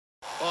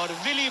और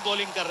Willie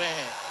bowling कर रहे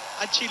हैं,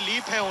 अच्छी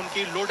लीप है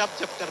उनकी, लोड अप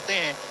जब करते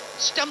हैं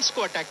स्टंप्स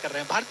को अटैक कर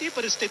रहे हैं। भारतीय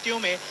परिस्थितियों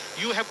में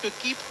you have to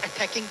keep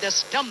attacking the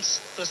stumps,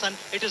 Prasan,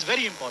 it is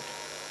very important.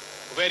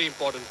 Very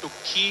important to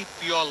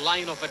keep your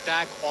line of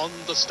attack on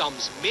the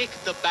stumps. Make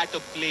the batter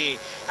play.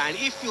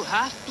 And if you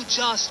have to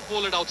just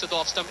bowl it outside the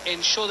off stump,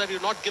 ensure that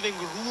you're not giving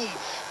room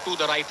to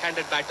the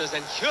right-handed batters.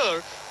 And here,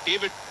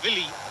 David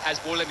Willey has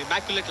bowled an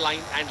immaculate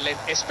line and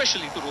length,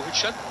 especially to Rohit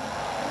Sharma.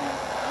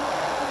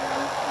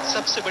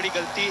 सबसे बड़ी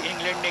गलती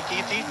England ने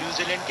की थी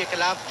New Zealand के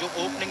खिलाफ, जो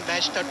opening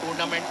match था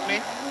टूर्नामेंट में,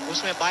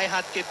 उसमें बाएं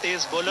हाथ के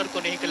तेज बॉलर को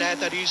नहीं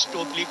खिलाया था, रीस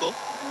टोपली को।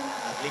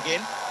 अगली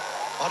गेंद,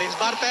 और इस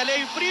बार पहले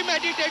ही प्री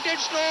मेडिटेटेड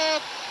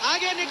स्ट्रोक,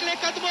 आगे निकले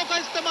कदमों का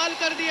इस्तेमाल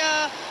कर दिया,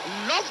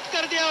 लॉफ्ट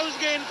कर दिया उस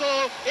गेंद को,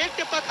 एक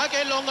टिप्पा खा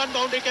के लॉन्ग ऑन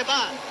बाउंड्री के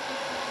बाद।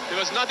 There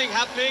was nothing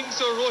happening,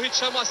 so Rohit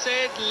Sharma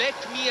said,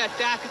 let me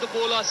attack the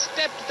bowler,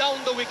 stepped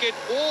down the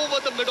wicket over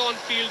the mid-on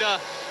fielder,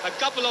 a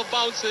couple of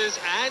bounces,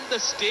 and the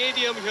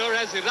stadium here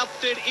has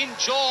erupted in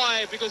joy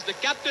because the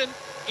captain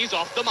is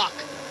off the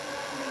mark.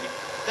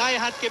 दाएं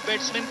हाथ के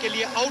batsman के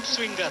लिए out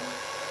swinger,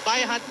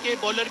 बाएं हाथ के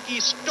bowler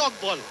की stock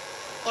ball,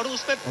 और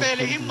उस पे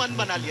पहले ही मन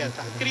बना लिया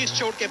था, क्रीज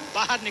छोड़ के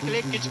बाहर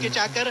निकले,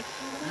 किचकिचाकर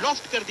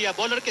लॉफ्ट कर दिया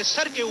बॉलर के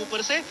सर के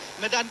ऊपर से,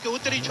 मैदान के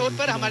उत्तरी छोर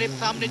पर हमारे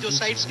सामने जो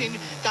साइड स्क्रीन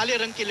काले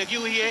रंग की लगी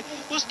हुई है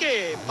उसके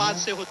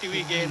पास से होती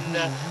हुई गेंद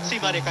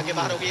सीमा रेखा के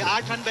बाहर हो गई।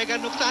 8 रन बगैर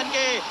नुकसान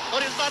के,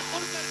 और इस बार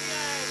पुल कर दिया।